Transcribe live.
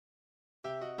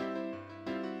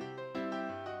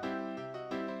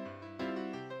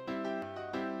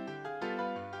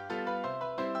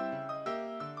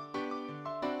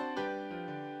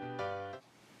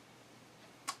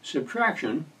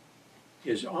Subtraction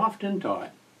is often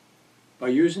taught by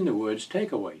using the words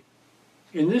takeaway.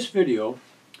 In this video,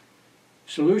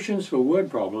 solutions for word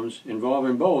problems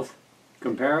involving both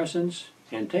comparisons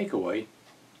and takeaway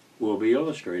will be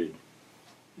illustrated.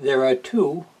 There are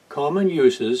two common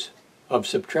uses of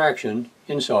subtraction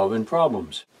in solving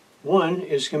problems. One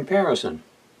is comparison,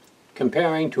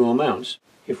 comparing two amounts.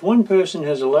 If one person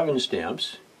has 11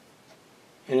 stamps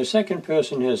and a second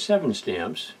person has 7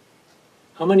 stamps,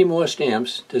 how many more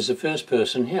stamps does the first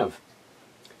person have?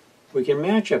 We can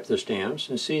match up the stamps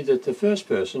and see that the first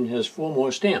person has 4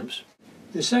 more stamps.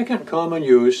 The second common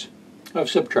use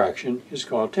of subtraction is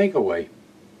called takeaway.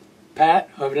 Part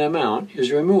of an amount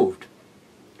is removed.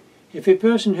 If a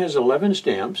person has 11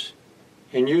 stamps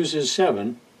and uses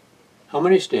 7, how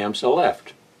many stamps are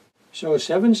left? So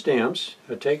 7 stamps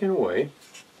are taken away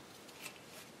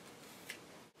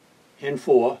and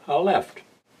 4 are left.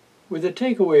 With the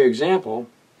takeaway example,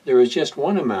 there is just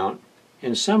one amount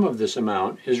and some of this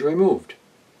amount is removed.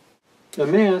 The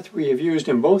math we have used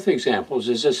in both examples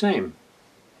is the same.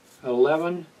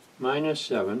 11 minus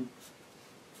 7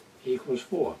 equals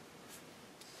 4.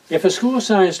 If a school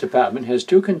science department has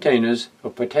 2 containers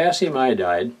of potassium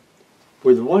iodide,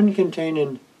 with one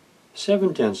containing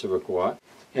 7/10 of a quart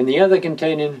and the other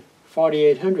containing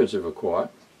 48/100 of a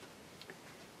quart,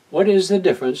 what is the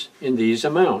difference in these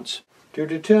amounts? To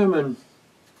determine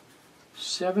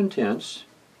 7/10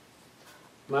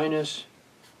 minus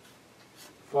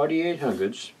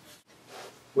 48/100,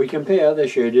 we compare the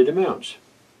shaded amounts.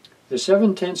 The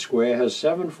 7/10 square has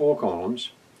 7 full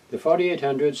columns. The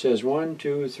 48/100 has 1,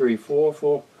 2, 3, 4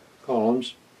 full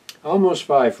columns, almost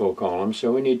 5 full columns,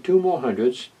 so we need 2 more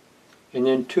hundreds, and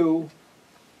then 2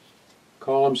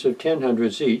 columns of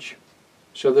 10/100 each.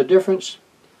 So the difference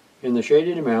in the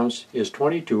shaded amounts is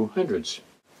 22 hundredths.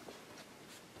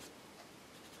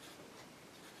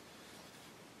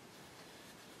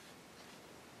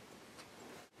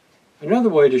 Another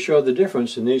way to show the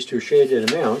difference in these two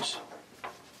shaded amounts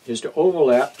is to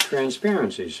overlap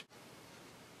transparencies.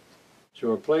 So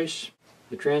we'll place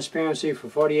the transparency for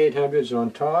 48/100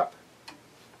 on top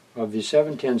of the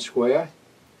 7/10 square,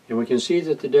 and we can see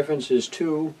that the difference is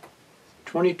 22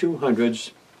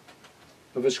 hundredths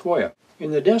of a square. In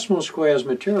the decimal squares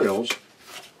materials,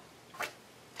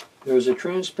 there is a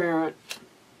transparent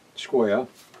square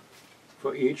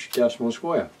for each decimal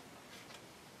square.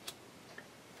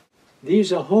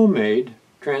 These are homemade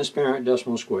transparent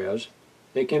decimal squares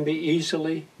that can be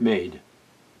easily made.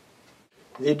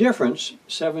 The difference,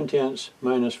 7/10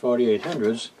 minus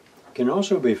 48/100, can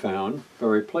also be found by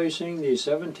replacing the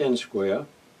 7/10 square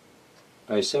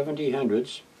by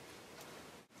 70/100.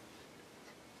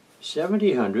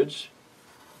 70/100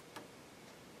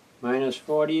 minus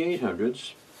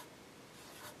 48/100,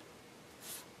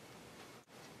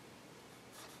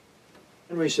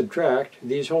 and we subtract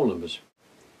these whole numbers.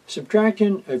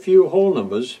 Subtracting a few whole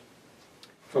numbers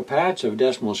for parts of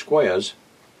decimal squares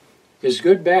is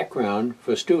good background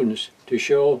for students to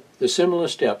show the similar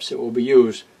steps that will be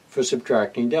used for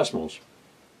subtracting decimals.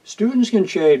 Students can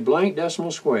shade blank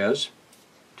decimal squares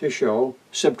to show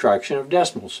subtraction of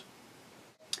decimals.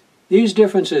 These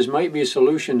differences might be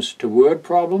solutions to word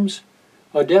problems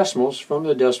or decimals from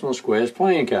the decimal squares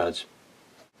playing cards.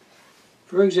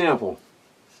 For example,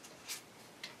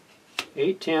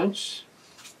 8/10,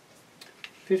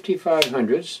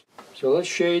 55/100. So let's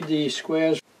shade the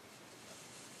squares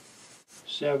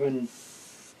 7,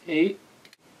 8,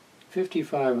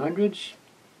 55/100,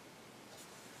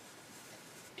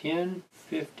 10,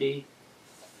 50,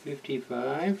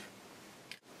 55,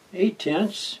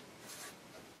 8/10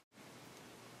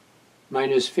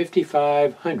 minus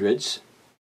 55/100.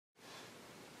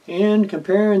 And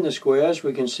comparing the squares,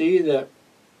 we can see that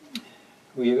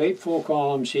we have 8 full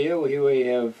columns here. Here we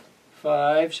have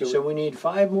 5, so we need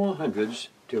 5 more hundreds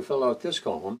to fill out this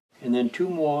column, and then 2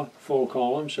 more full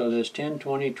columns, so there's 10,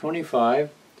 20, 25.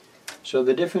 So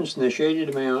the difference in the shaded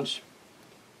amounts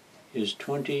is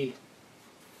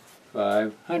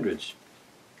 25/100.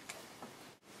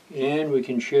 And we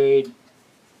can shade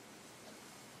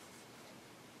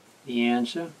the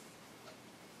answer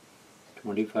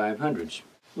 25/100.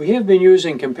 We have been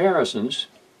using comparisons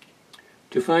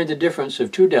to find the difference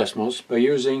of 2 decimals by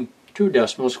using 2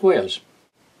 decimal squares.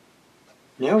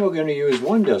 Now we're going to use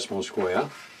 1 decimal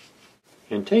square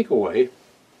and take away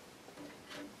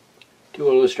to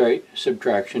illustrate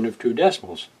subtraction of 2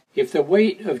 decimals. If the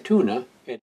weight of tuna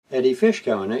at a fish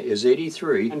counter is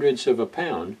 83 hundredths of a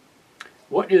pound,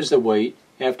 what is the weight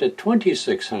after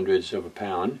 26 hundredths of a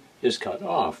pound is cut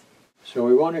off? So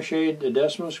we want to shade the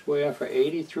decimal square for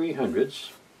 83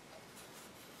 hundredths.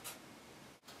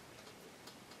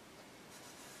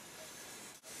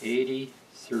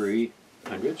 83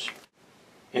 hundredths.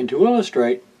 And to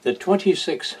illustrate the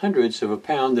 26 hundredths of a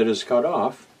pound that is cut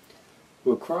off,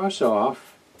 we'll cross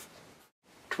off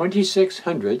 26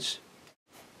 hundredths,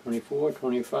 24,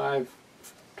 25,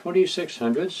 26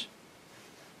 hundredths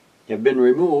have been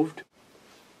removed,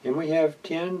 and we have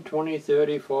 10, 20,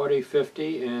 30, 40,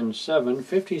 50, and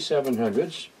 57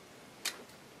 hundredths.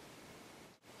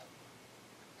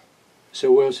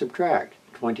 So we'll subtract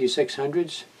 26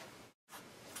 hundredths,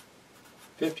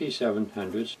 57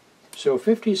 hundredths. So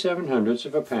 57 hundredths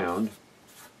of a pound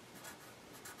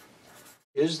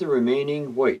is the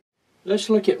remaining weight. Let's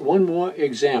look at one more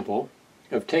example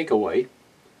of takeaway,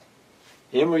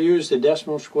 and we'll use the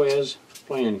decimal squares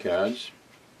playing cards.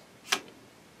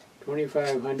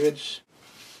 25 hundredths,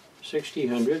 60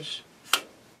 hundredths.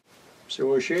 So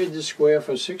we'll shade the square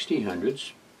for 60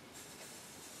 hundredths.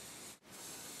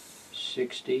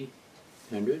 60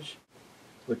 hundredths.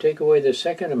 We'll take away the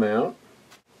second amount,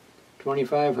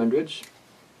 25 hundredths.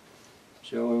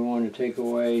 So we want to take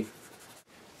away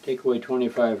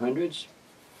 25 hundredths.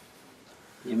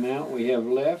 The amount we have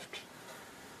left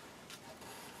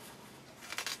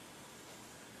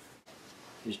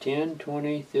is 10,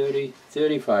 20, 30,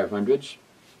 35 hundredths.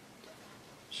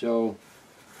 So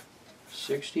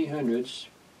 60 hundredths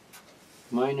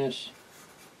minus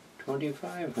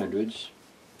 25 hundredths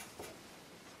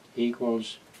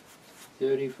equals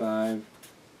 35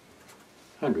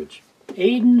 hundredths.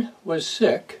 Aidan was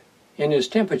sick and his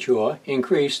temperature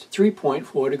increased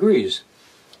 3.4 degrees.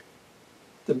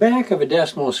 The back of a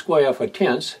decimal square for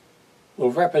tenths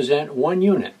will represent 1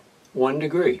 unit, 1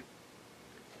 degree.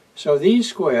 So these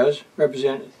squares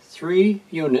represent 3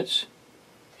 units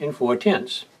and 4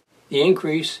 tenths, the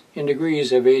increase in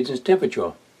degrees of Aidan's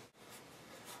temperature.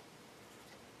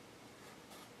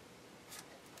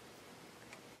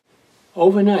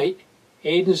 Overnight,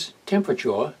 Aidan's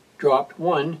temperature dropped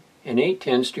 1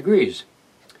 8/10 degrees.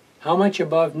 How much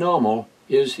above normal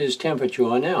is his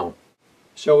temperature now?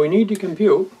 So we need to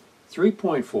compute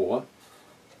 3.4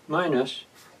 minus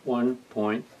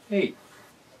 1.8.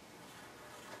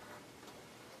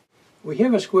 We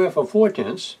have a square for 4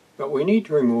 tenths, but we need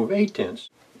to remove 8 tenths.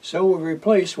 So we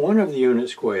replace one of the unit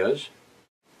squares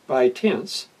by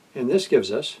tenths, and this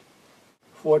gives us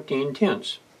 14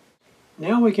 tenths.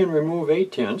 Now we can remove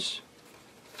 8 tenths.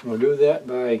 We'll do that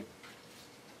by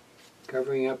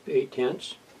covering up 8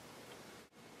 tenths.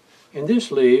 And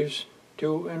this leaves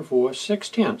 2 and 4, 6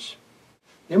 tenths.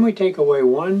 Then we take away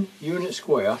 1 unit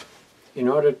square in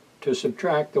order to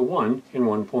subtract the 1 and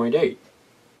 1.8.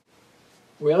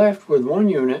 We're left with 1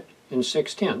 unit and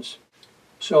 6 tenths.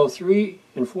 So 3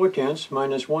 and 4 tenths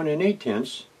minus 1 and 8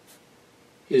 tenths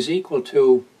is equal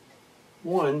to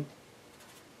 1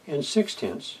 and 6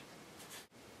 tenths.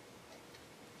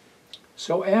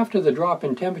 So after the drop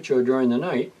in temperature during the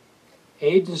night,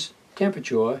 Aidan's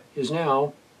temperature is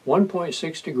now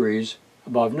 1.6 degrees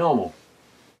above normal.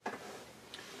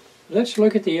 Let's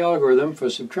look at the algorithm for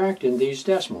subtracting these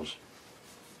decimals.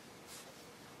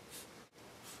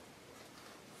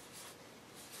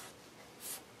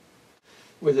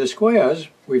 With the squares,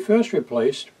 we first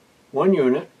replaced 1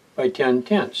 unit by 10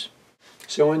 tenths.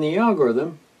 So in the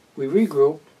algorithm, we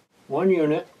regroup 1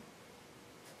 unit,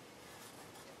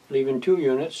 leaving 2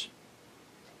 units,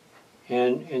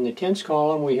 and in the tenths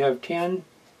column we have 10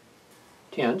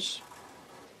 tenths,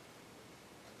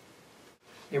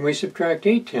 and we subtract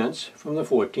 8 tenths from the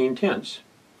 14 tenths.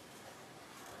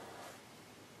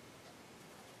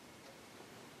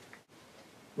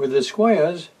 With the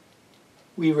squares,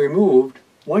 we removed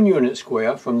 1 unit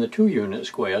square from the 2 unit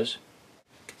squares,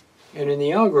 and in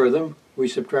the algorithm we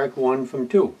subtract 1 from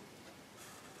 2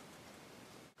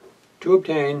 to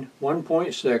obtain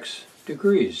 1.6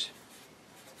 degrees.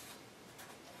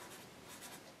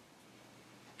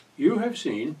 You have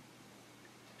seen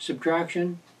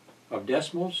subtraction of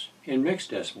decimals and mixed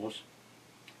decimals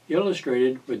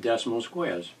illustrated with decimal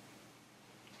squares,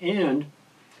 and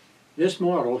this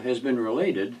model has been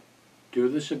related to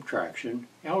the subtraction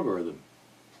algorithm.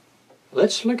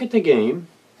 Let's look at the game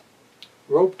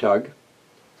Rope Tug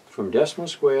from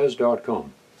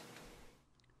decimalsquares.com.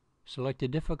 Select a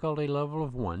difficulty level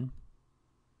of 1.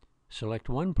 Select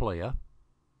one player.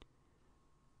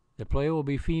 The player will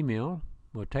be female.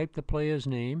 We'll type the player's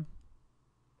name,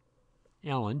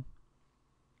 Ellen.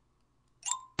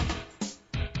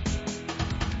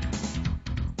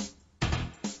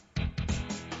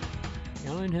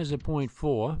 Ellen has a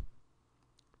 .4.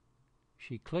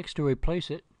 She clicks to replace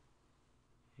it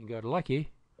and got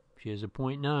lucky. She has a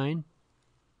 .9.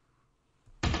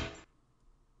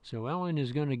 So Ellen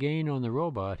is going to gain on the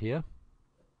robot here.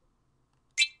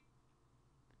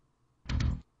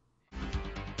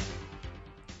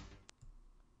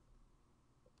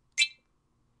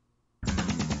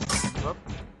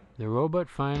 The robot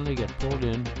finally got pulled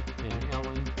in, and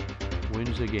Ellen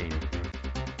wins the game.